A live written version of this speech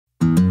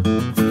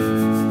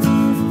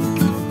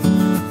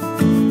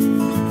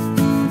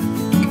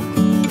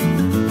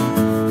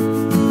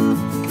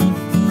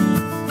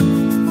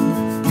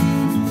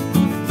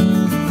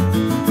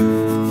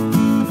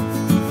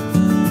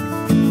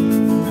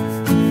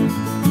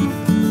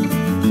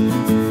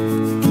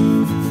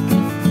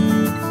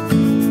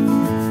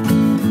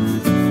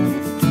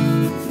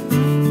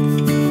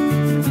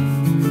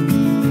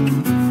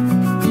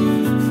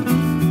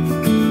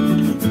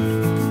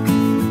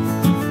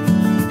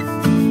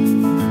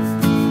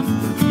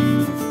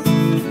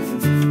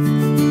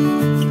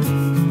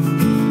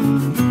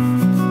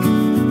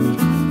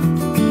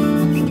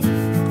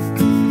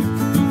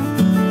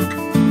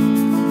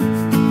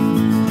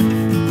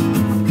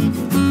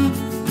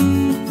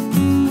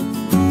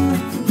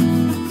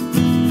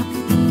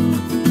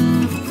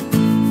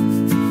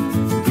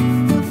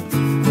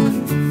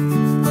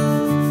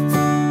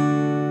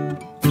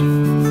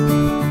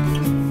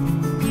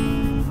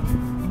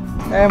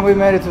And we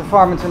made it to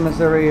Farmington,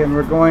 Missouri, and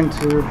we're going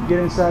to get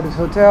inside this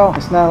hotel.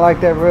 It's not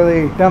like that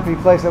really dumpy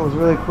place that was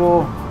really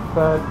cool,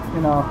 but you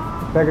know,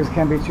 beggars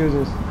can't be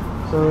choosers.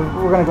 So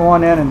we're gonna go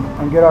on in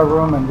and get our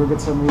room and we'll get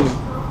some eating.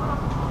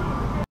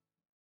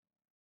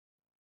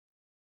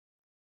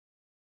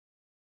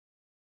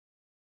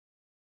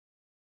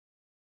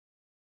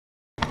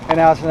 And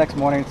now it's the next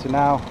morning, so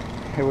now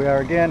here we are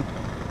again.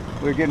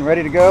 We're getting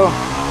ready to go.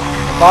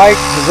 The bike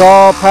is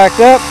all packed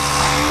up.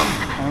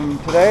 And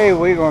today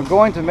we are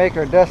going to make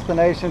our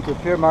destination to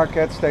Pere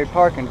Marquette State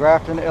Park in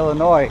Grafton,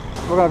 Illinois.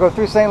 We're going to go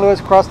through St. Louis,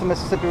 cross the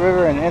Mississippi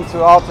River and into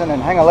Alton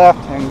and hang a left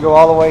and go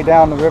all the way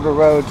down the river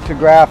road to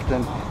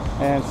Grafton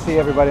and see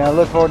everybody. And I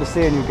look forward to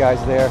seeing you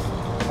guys there.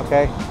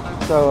 Okay,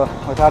 so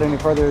without any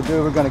further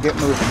ado, we're going to get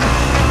moving.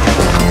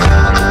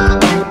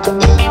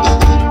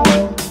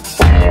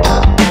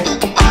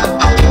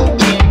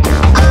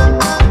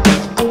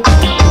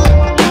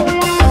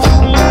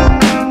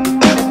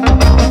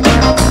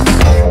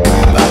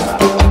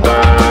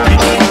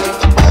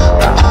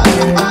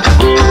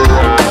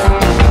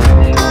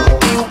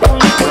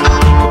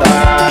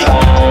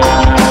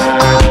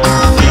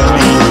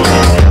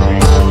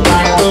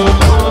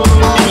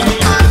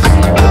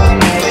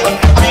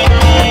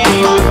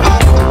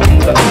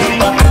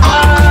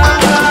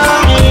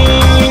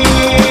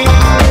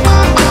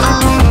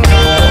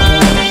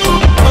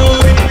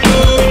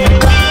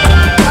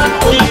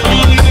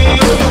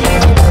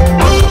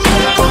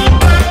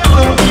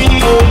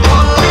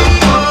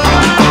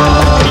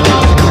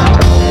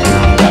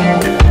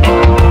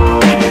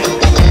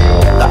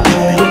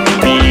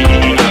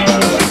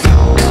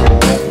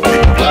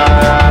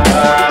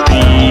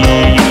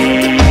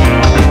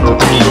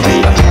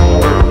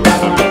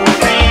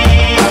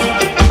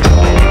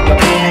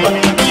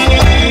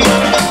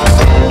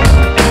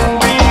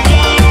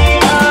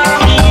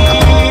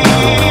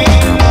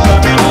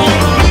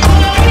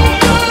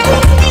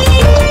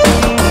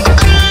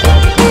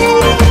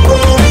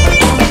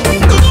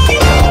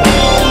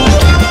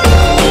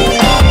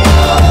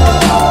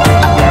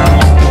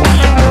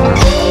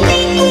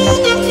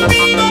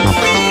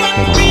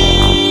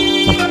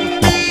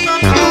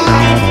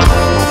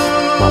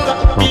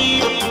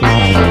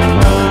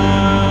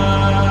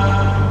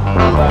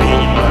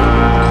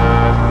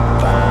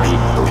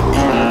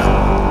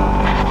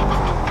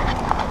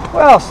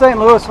 Well, St.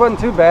 Louis wasn't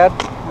too bad.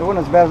 It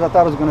wasn't as bad as I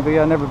thought it was going to be.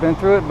 I've never been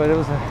through it, but it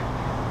was a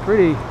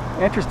pretty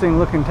interesting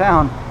looking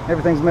town.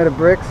 Everything's made of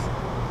bricks,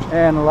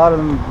 and a lot of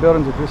them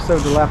buildings are just so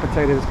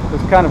dilapidated.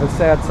 It's kind of a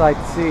sad sight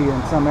to see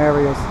in some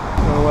areas.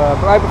 So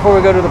right before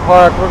we go to the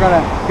park, we're going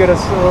to get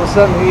us a little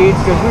something to eat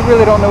because we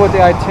really don't know what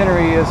the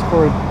itinerary is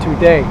for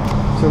today.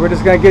 So we're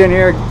just going to get in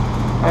here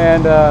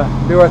and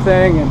do our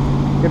thing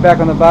and get back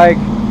on the bike.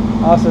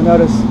 Also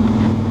notice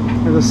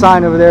there's a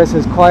sign over there that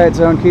says quiet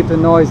zone, keep the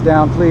noise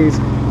down please.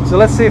 So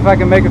let's see if I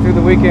can make it through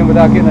the weekend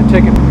without getting a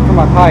ticket for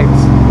my pipes.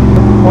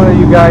 One of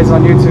you guys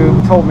on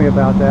YouTube told me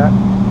about that.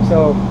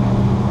 So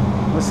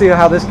let's see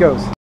how this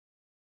goes.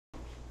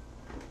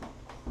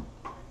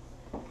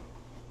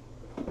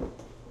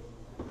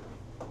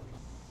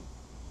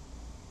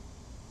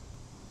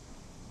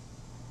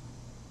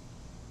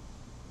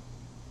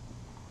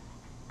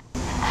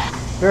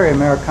 Very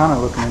Americana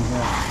looking in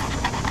here.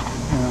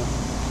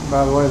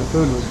 By the way, the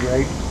food was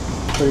great.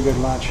 Pretty good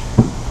lunch.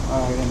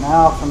 Alright, and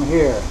now from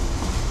here,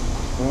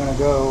 we're going to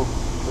go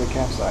to the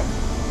campsite.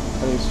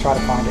 At least try to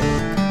find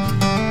it.